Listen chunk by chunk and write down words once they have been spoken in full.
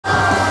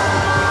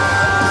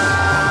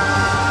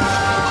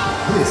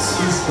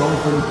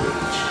Dolphin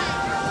Beach,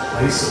 a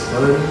place of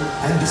learning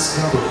and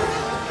discovery,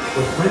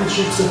 where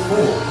friendships are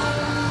formed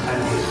and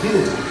the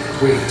affinity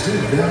between two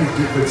very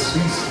different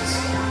species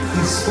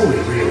is fully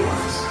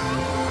realised.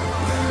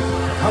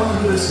 Come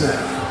with us now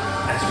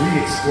as we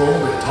explore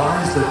the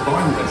ties that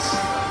bind us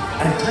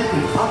and take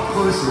an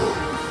up-close look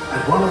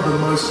at one of the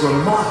most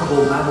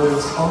remarkable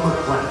mammals on the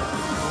planet,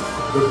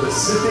 the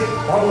Pacific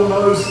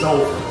bottlenose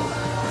dolphin.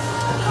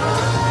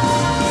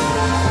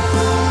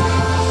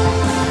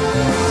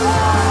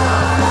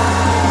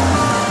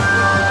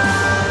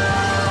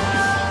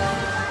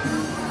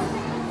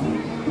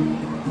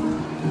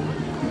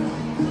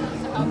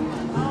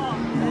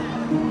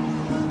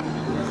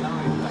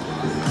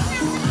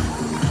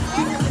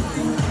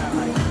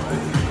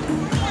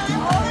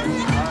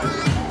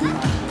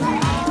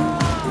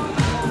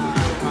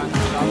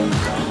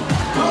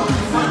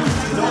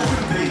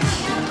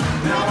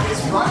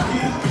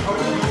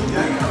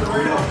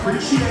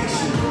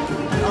 Appreciation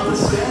and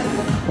understanding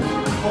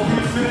of the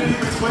affinity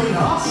between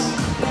us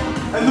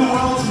and the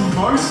world's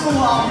most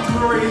beloved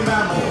marine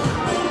mammal.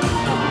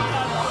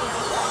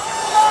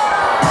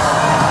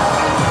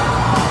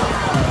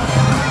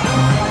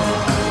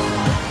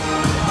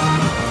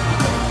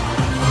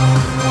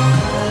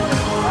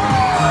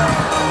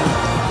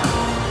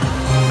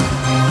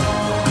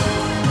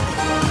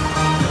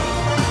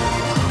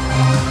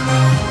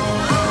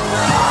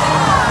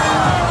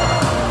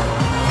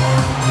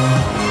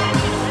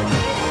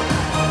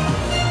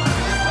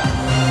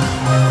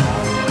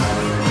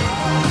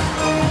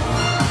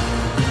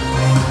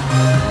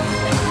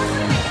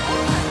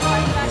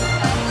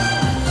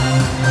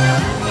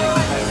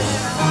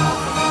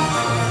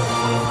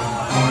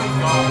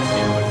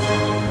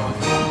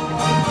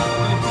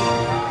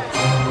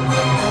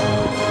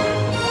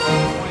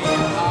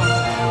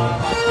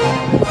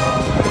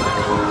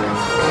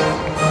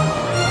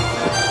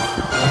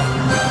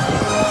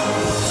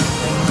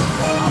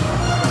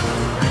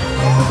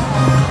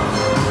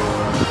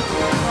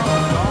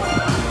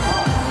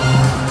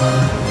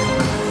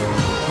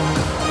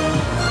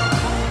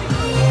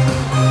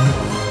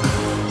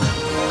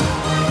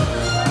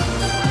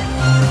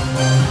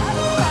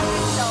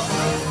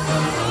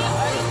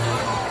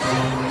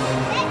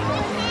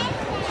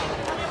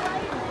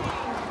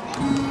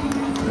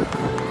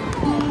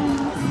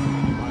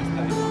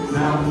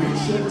 Now, we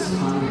share this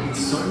planet with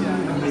so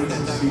many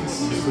amazing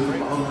species with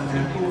above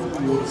ample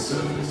water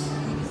surface.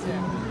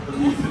 But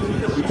the affinity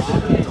that we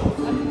share with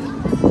dolphins,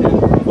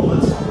 well,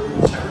 that's something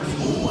we cherish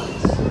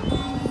always.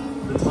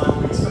 The time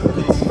we spend with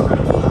these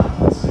incredible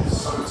animals is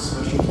so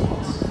special to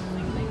us.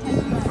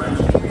 The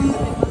friendship we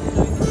form,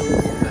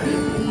 they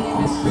will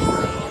last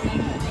forever.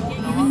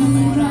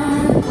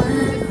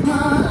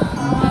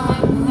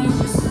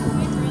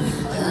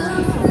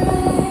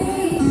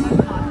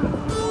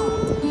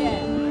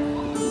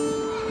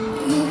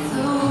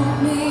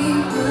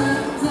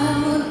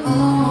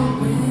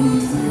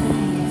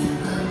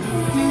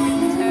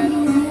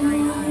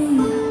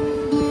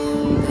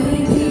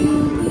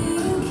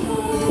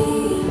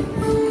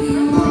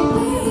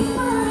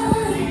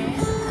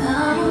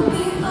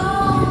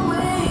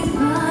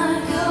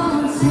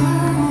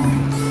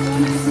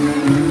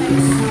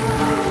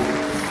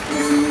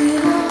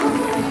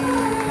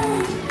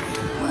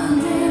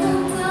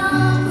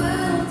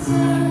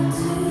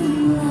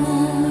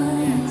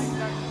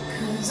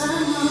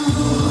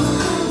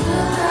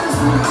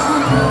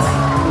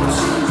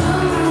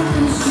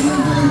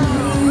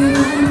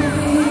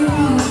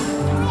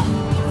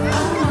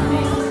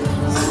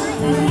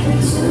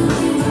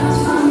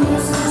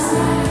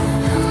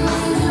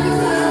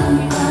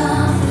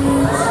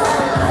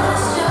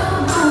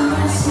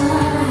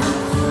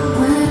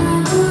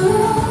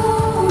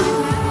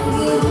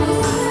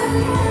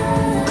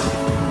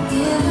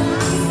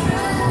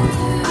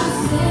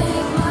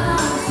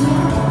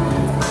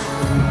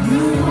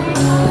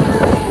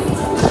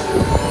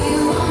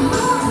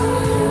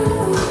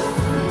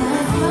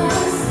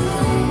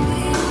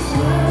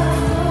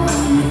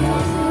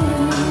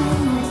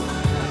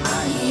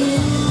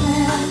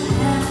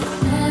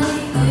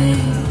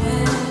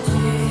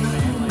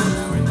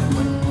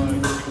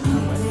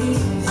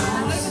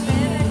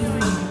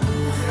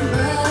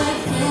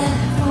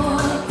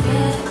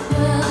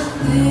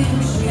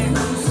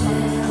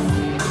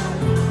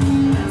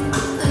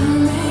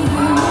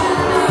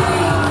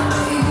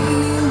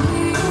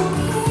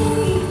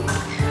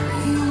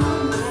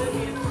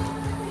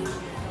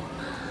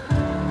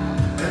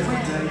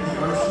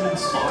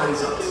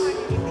 Inspires us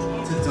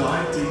to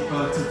dive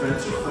deeper, to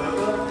venture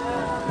further,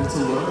 and to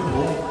learn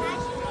more.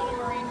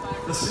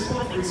 The Sea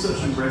Life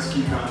Research and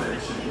Rescue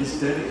Foundation is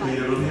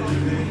dedicated on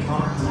educating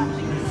current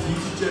and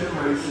future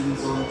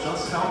generations on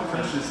just how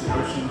precious the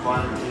ocean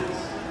environment is.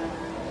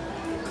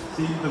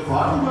 See, the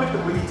vital work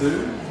that we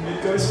do,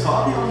 it goes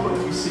far beyond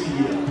what you see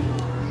here,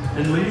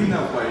 and leading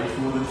that way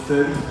for more than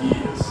 30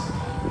 years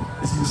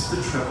is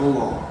Mr. Trevor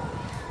Long.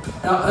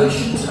 Our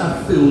oceans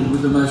are filled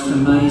with the most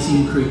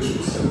amazing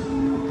creatures.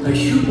 They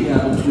should be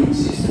able to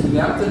exist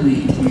without the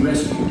need to be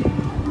rescued.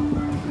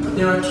 But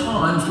there are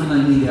times when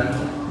they need our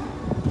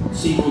help.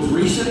 SeaWorld's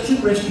research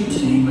and rescue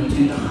team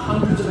attend to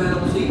hundreds of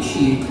animals each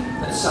year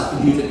that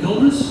suffer due to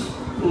illness,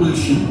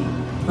 pollution,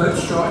 boat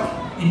strike,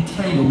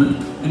 entanglement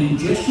and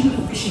ingestion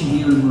of fishing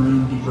gear and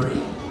marine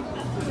debris.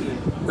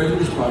 Whether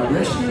it is by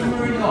rescuing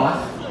marine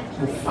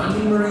life or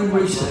funding marine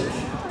research,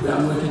 we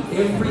are working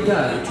every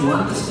day to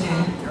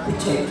understand,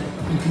 protect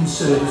and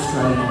conserve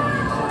Australian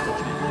marine life.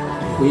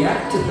 If we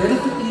act to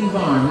benefit the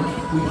environment,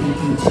 we can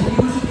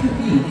continue as a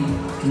community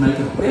to make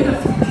a better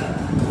future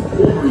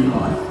for all marine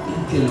life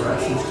in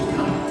generations to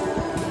come.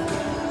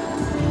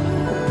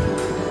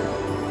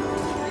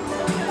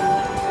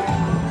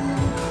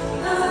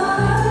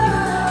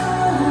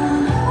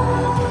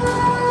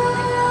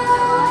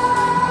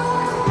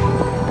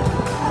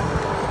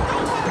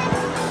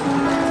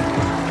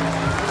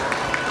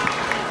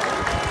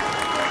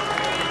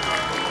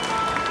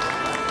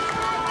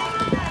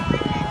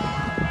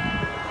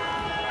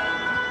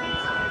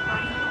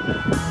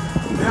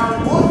 Now,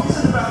 what is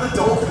it about the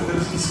dolphin that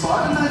has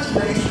inspired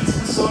imaginations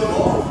for so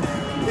long?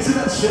 Is it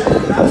that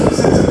shared natural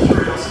sense of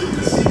curiosity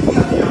for seeking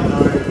out the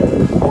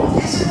unknown?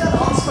 Or is it that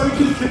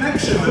unspoken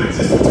connection that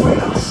exists between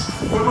us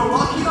when we're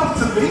lucky enough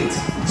to meet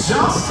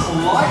just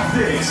like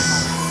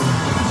this?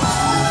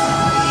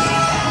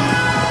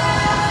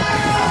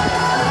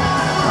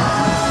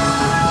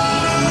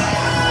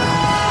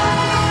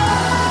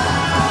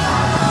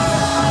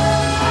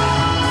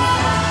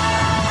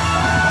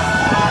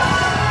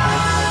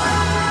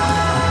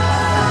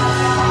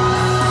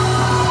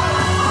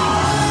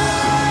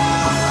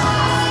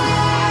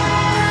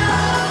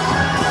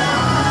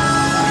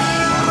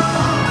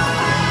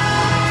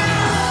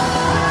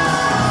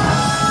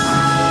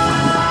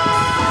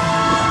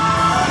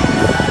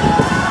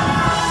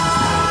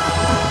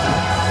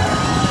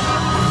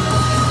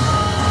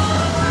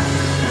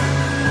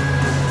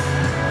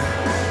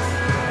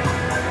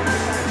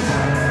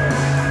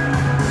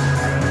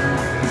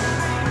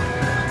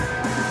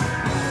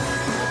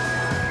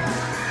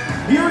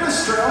 Here in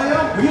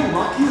Australia, we are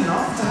lucky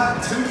enough to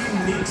have two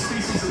unique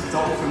species of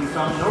dolphin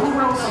found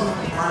nowhere else on the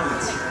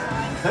planet.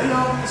 They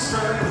are the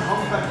Australian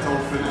humpback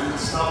dolphin and the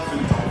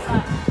starfin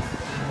dolphin.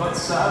 But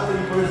sadly,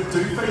 both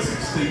do face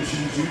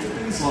extinction due to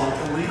things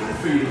like illegal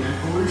feeding and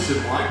pollution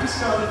like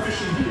discarded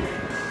fishing gear.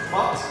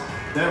 But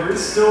there is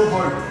still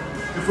hope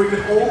if we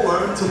can all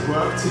learn to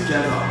work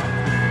together.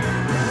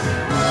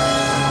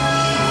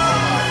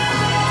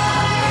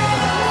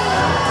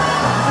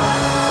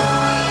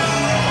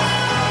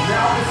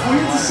 If we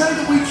are to say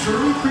that we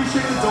truly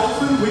appreciate the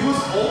dolphin, we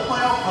must all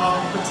play our part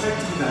in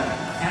protecting them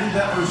and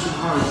their ocean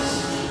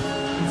homes.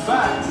 In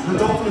fact, the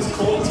dolphin is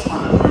called its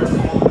home for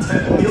more than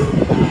 10 million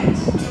years,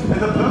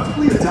 and they're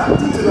perfectly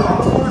adapted to the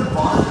underwater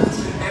environment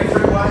in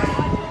every way.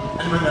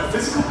 And when their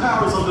physical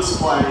power is on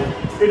display,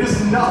 it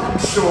is nothing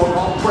short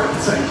of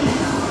breathtaking.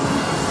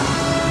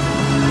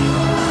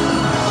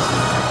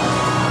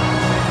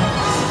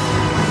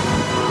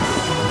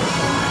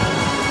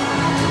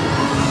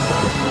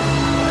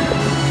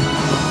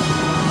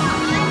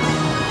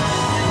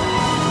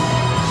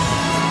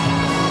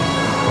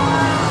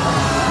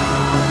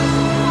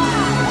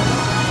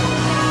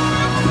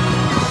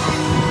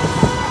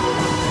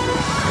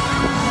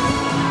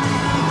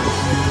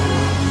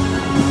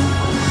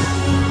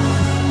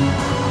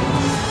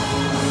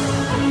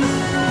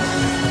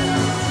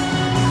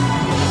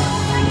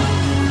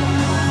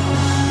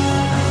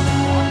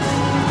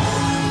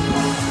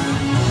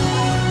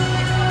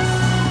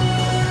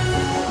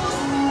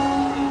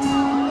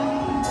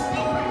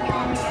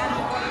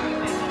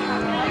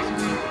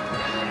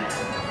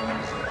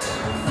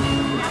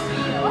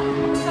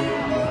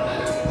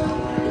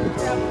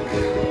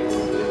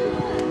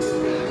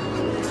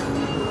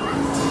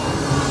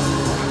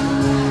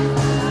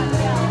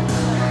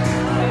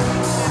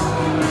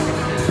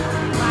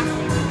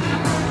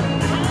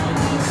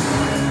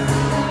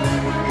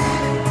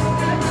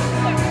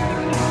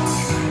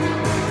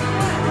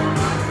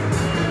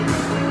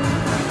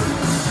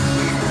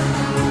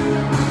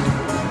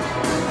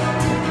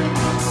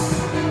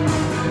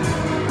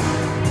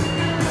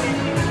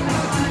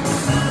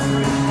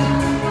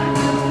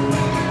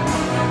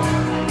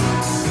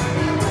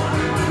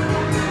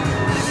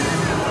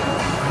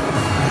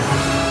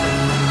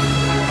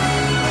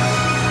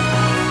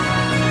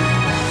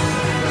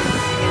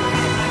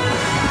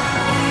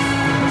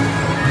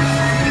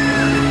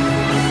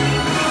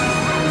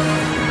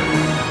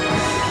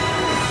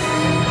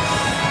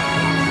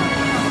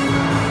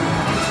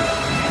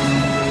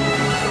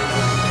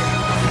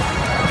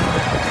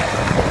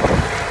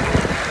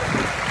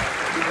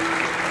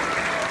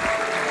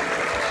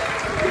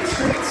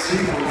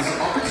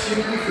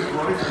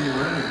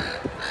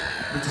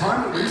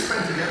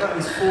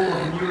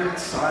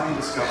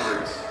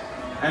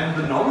 And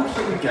the knowledge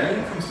that we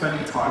gain from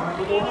spending time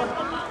underwater,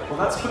 well,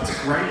 that's put to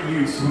great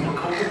use when we're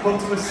called upon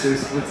to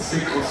assist with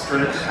sick or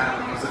stranded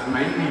animals that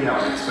may need our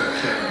expert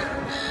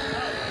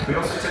care. We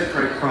also take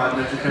great pride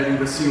in educating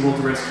the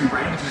SeaWorld Rescue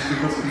Rangers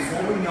because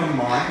informing young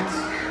minds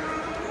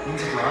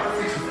means a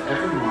brighter future for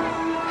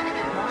everyone.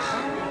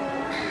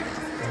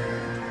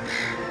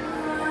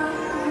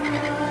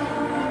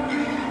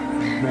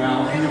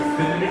 Now, the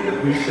affinity that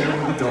we share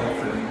with the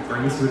dolphin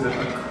brings with it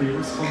a clear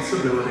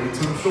responsibility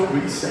to ensure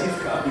we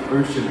safeguard the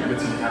ocean and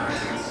its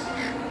inhabitants.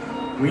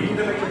 We need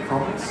to make a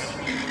promise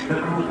that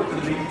we will put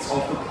the needs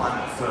of the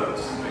planet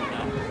first.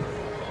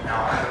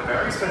 Now, I have a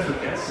very special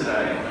guest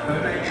today. Her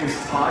name is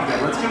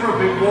Tiger. Let's give her a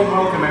big warm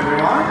welcome,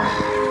 everyone.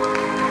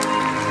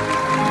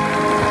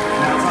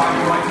 Now, Tiger,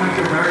 I'd like to make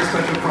a very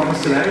special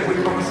promise today. We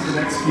promise in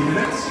the next few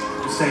minutes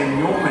to stay in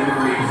your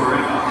memory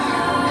forever.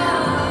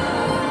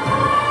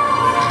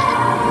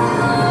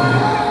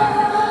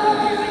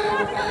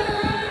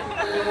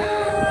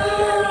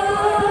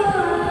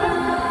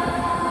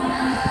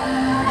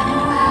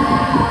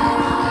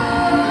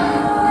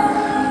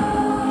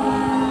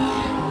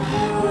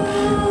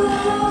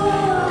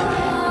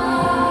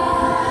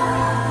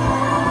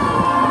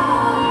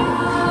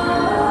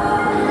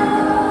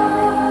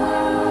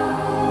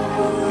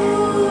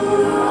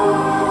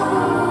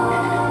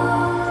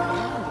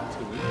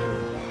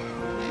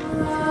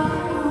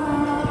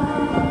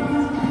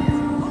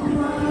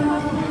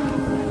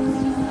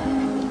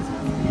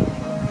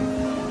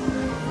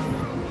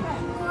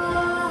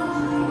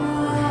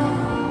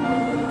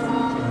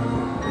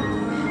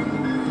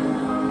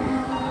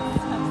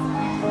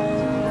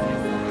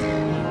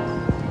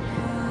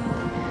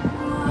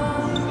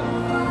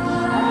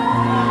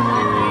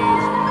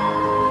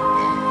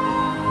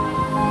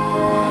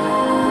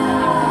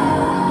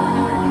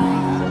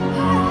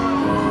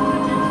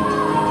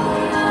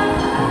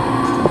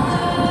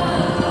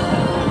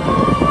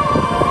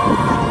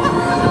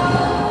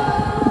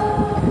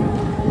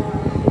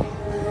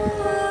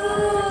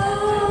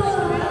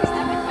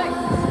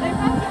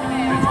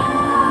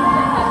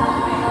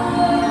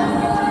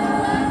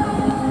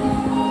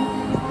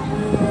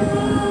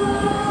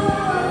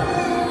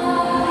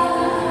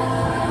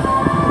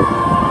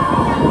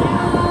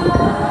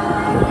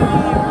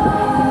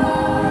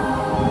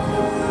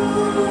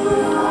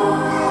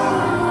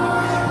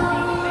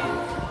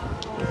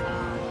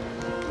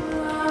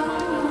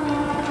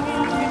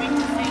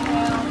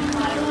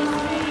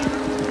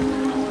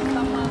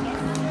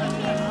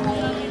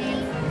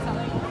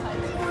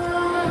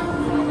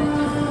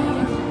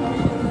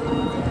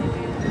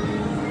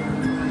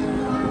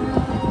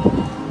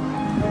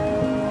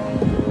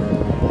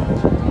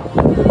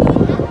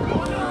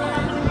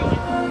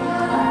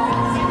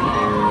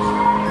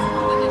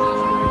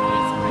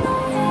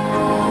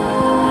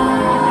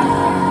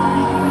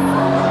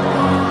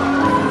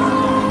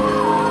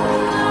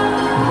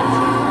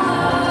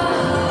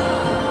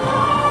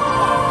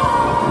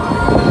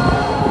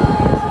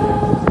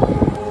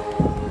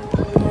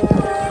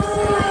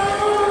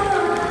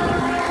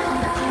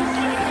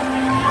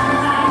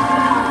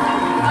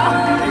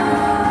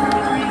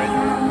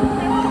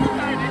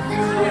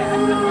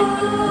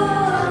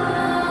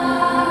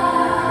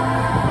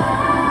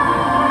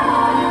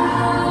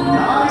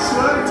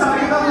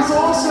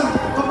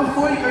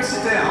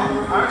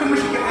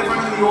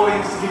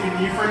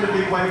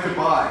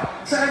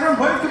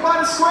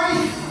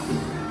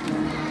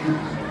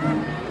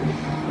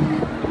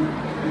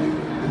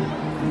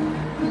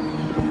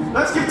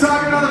 Let's give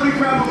Tiger another big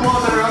round of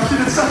applause, everyone. She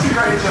did such a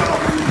great job.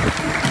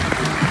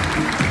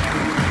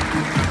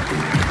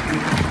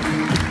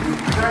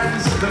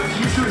 Friends, the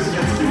future is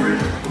yet to be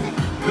written.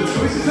 The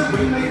choices that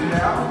we make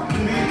now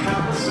can be a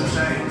catalyst for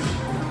change.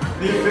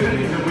 The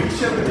affinity that we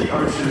share with the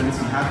ocean and its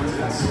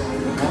inhabitants,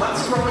 well,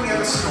 that's growing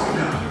ever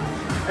stronger.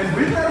 And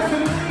with that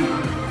affinity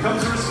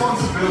comes a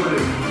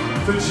responsibility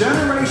for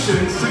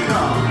generations to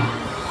come.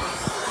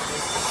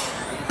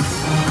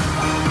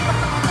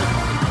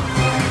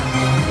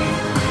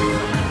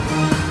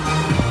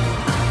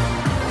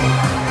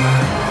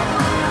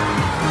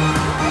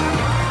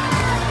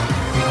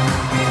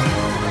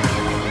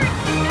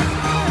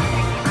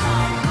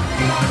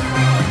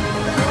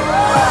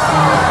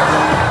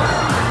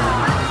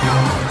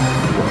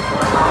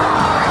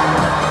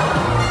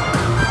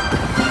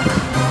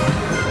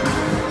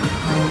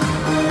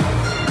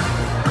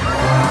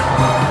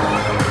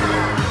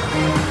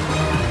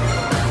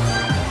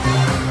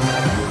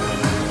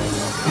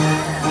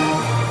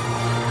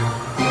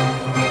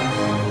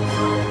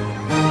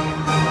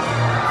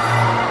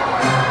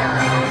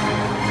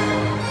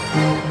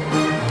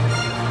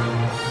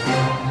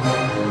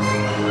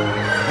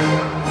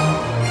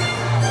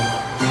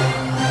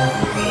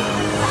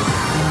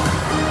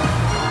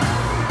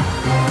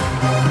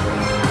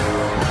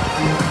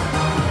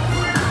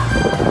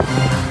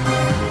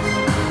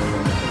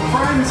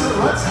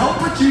 Let's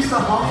help reduce the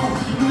harmful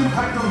human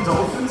impact on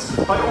dolphins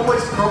by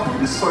always properly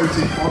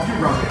disposing of your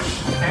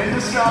rubbish and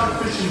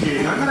discarded fishing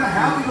gear, no matter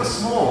how big or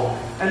small,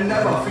 and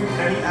never feed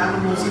any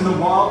animals in the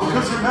wild,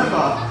 because remember,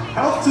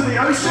 health to the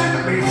ocean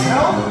means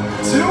health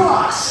to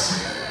us.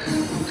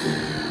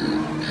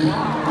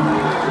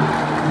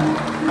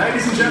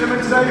 Ladies and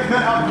gentlemen, today we've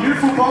met our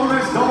beautiful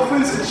bottlenose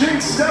dolphins,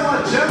 Jinx,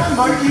 Stella, Gemma,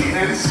 Moki,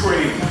 and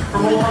Scream.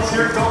 From all of us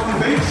here at Dolphin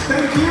Beach,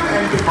 thank you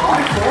and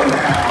goodbye for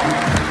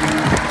now.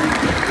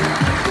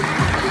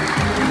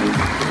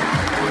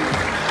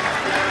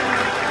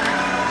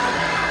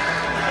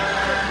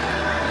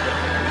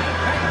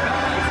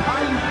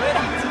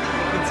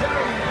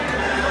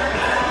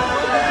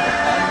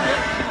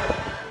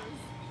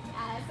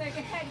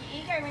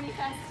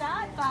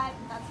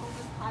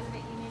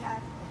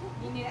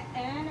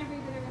 earn every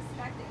bit of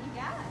respect that you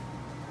get.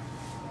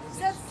 So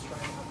that's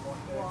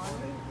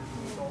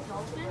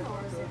Dolphin, or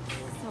is it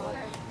sort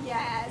of?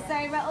 yeah, so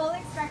we're all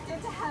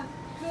expected to have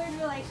good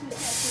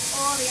relationships with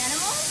all the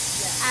animals.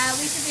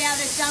 We should be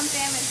able to jump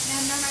in with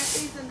no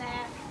mercies in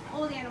there.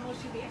 All the animals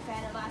should be a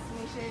fan of us, and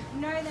we should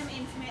know them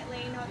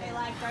intimately, know what they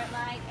like, don't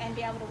like, and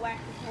be able to work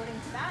according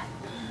to that.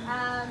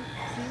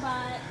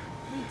 But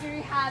we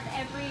do have,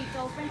 every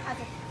dolphin has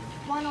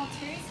one or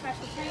two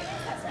special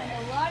trainers that spend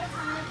a lot of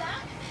time with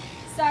that.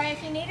 So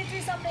if you need to do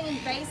something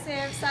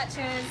invasive, such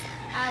as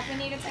if we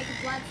need to take a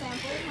blood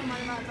sample from one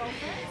of our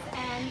dolphins,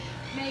 and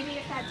maybe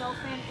if that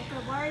dolphin, if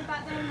we're worried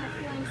about them, they're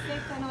feeling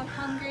sick, they're not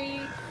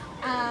hungry,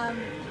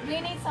 we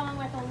need someone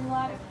with a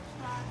lot of